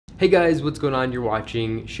Hey guys, what's going on? You're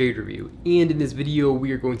watching Shade Review, and in this video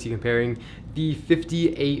we are going to be comparing the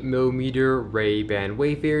 58mm Ray-Ban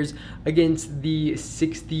Wayfarers against the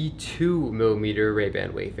 62mm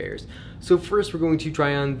Ray-Ban Wayfarers. So first we're going to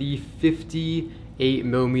try on the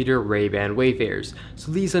 58mm Ray-Ban Wayfarers.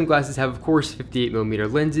 So these sunglasses have, of course,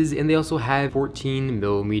 58mm lenses, and they also have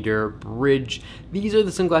 14mm bridge. These are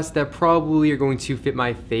the sunglasses that probably are going to fit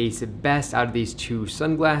my face best out of these two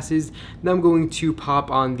sunglasses. Now I'm going to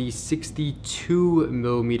pop on the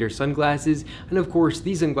 62mm sunglasses, and of course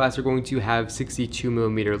these sunglasses are going to have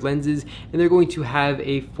 62mm lenses, and they're going to have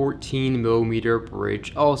a 14mm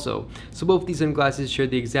bridge also. So both these sunglasses share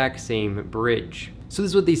the exact same bridge. So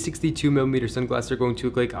this is what the 62mm sunglasses are going to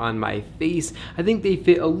look like on my face. I think they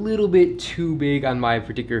fit a little bit too big on my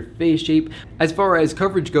particular face shape. As far as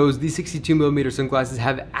coverage goes, these 62mm sunglasses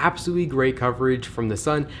have absolutely great coverage from the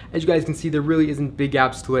sun. As you guys can see, there really isn't big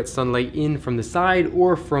gaps to let sunlight in from the side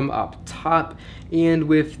or from up top. And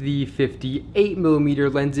with the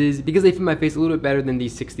 58mm lenses, because they fit my face a little bit better than the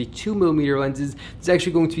 62mm lenses, there's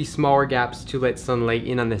actually going to be smaller gaps to let sunlight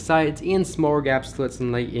in on the sides and smaller gaps to let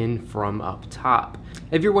sunlight in from up top.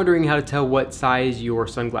 If you're wondering how to tell what size your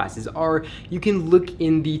sunglasses are, you can look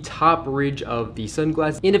in the top ridge of the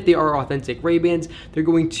sunglasses, and if they are authentic Ray-Bans, they're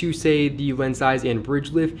going to say the lens size and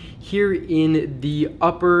bridge lift here in the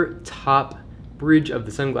upper top bridge of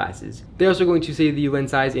the sunglasses. They're also going to say the lens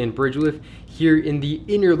size and bridge lift here in the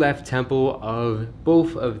inner left temple of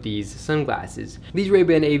both of these sunglasses. These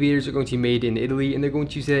Ray-Ban Aviators are going to be made in Italy, and they're going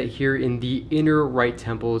to say that here in the inner right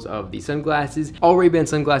temples of the sunglasses. All Ray-Ban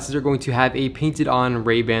sunglasses are going to have a painted on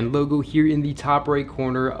Ray-Ban logo here in the top right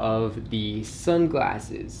corner of the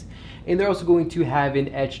sunglasses. And they're also going to have an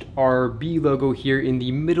etched RB logo here in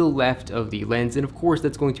the middle left of the lens, and of course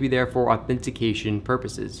that's going to be there for authentication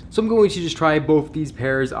purposes. So I'm going to just try both these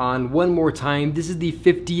pairs on one more time. This is the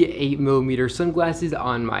 58mm sunglasses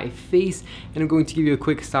on my face, and I'm going to give you a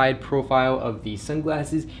quick side profile of the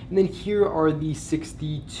sunglasses, and then here are the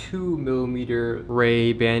 62mm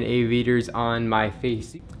Ray-Ban Aviators on my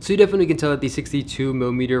face. So you definitely can tell that the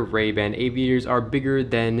 62mm Ray-Ban Aviators are bigger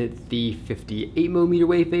than the 58mm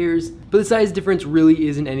Wayfarers, but the size difference really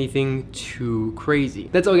isn't anything too crazy.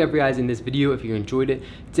 That's all I got for you guys in this video. If you enjoyed it,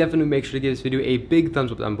 definitely make sure to give this video a big thumbs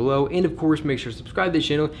up down below, and of course make sure to subscribe to this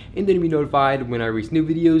channel and then be notified when I release new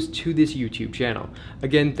videos to this YouTube channel.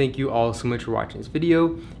 Again, thank you all so much for watching this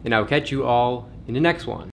video, and I'll catch you all in the next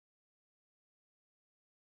one.